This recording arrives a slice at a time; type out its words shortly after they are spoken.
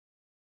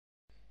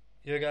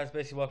Yo guys,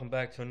 basically welcome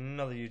back to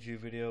another YouTube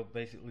video.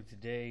 Basically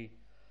today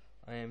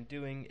I am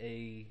doing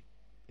a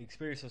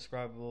experience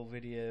subscribable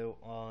video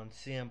on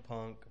CM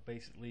Punk.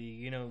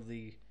 Basically,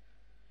 the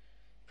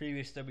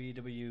previous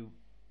WWE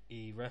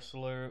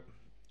wrestler,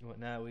 what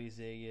now he's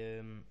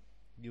a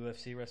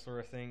UFC wrestler,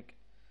 I think.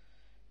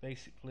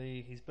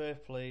 Basically, his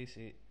birthplace,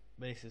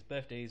 his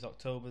birthday is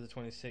October the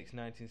 26th,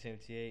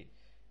 1978.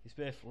 His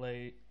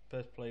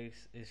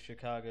birthplace is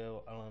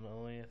Chicago,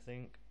 Illinois, I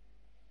think.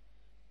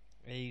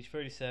 Age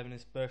 37,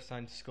 his birth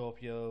sign is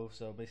Scorpio,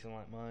 so basically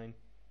like mine.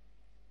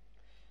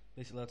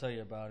 Basically, I'll tell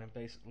you about him.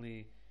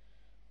 Basically,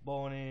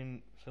 born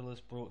in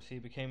Phillipsburg, he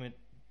became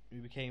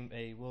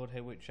a world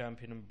heavyweight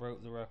champion and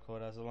broke the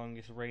record as the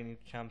longest reigning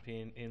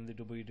champion in the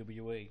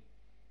WWE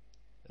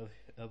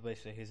of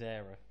basically his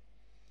era.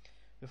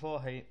 Before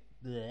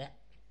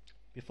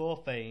before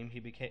fame,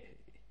 he began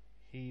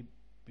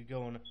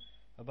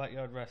a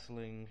backyard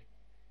wrestling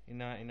in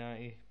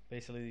 1990,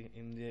 basically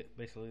the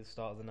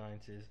start of the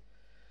 90s.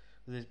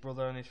 With his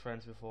brother and his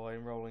friends before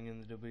enrolling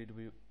in the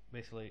WWE,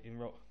 basically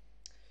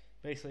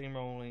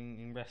enrolling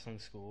in wrestling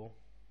school.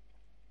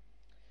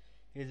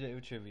 Here's a bit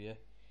of trivia.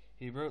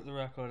 He broke the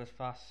record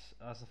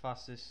as the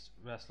fastest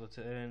wrestler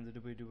to earn the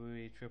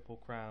WWE Triple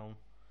Crown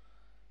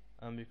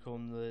and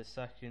become the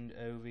second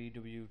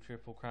OVW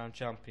Triple Crown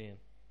champion.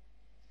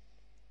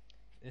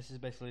 This is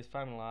basically his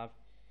family life.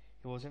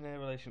 He was in a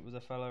relationship with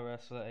a fellow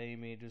wrestler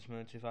Amy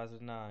Dusman in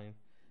 2009.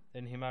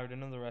 Then he married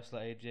another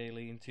wrestler, AJ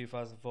Lee, in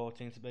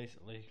 2014. So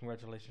basically,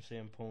 congratulations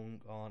CM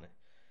Punk on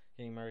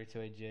getting married to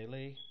AJ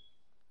Lee.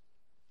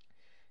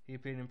 He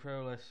appeared in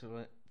Pro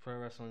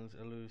Wrestling's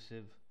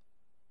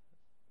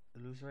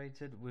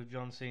Eluserated with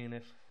John Cena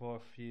for a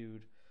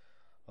feud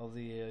of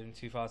the year in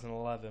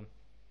 2011.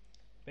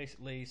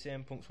 Basically,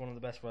 CM Punk's one of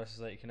the best wrestlers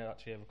that you can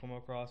actually ever come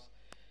across.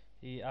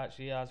 He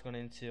actually has gone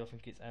into, I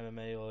think it's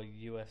MMA or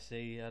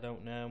UFC, I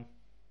don't know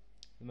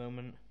at the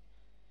moment.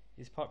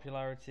 His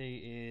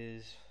popularity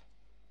is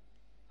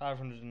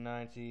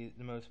 590,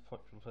 the most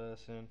popular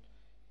person.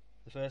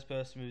 The first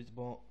person who was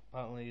born,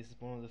 apparently, is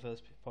one of the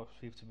first popular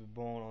people to be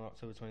born on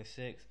October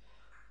 26th.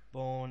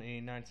 Born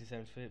in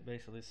 1970,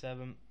 basically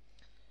 7.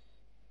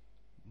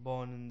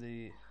 Born in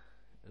the,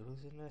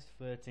 who's in this,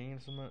 13 or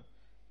something.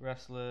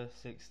 Wrestler,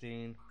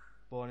 16.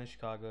 Born in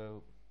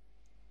Chicago,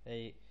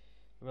 8.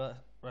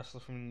 Wrestler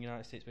from the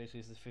United States,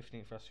 basically is the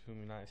 15th wrestler from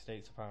the United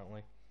States,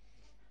 apparently.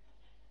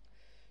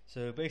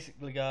 So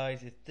basically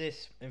guys, if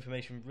this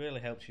information really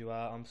helps you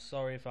out, I'm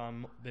sorry if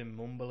I'm been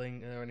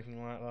mumbling or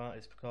anything like that.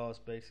 It's because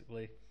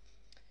basically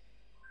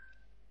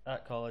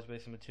at college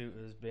basically my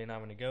tutor's been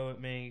having a go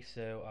at me,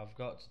 so I've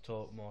got to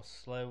talk more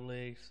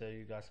slowly so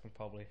you guys can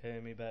probably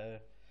hear me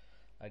better.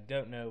 I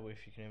don't know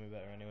if you can hear me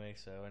better anyway,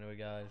 so anyway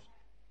guys,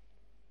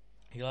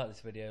 if you like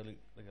this video, leave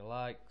a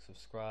like,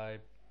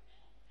 subscribe,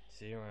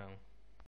 see you around.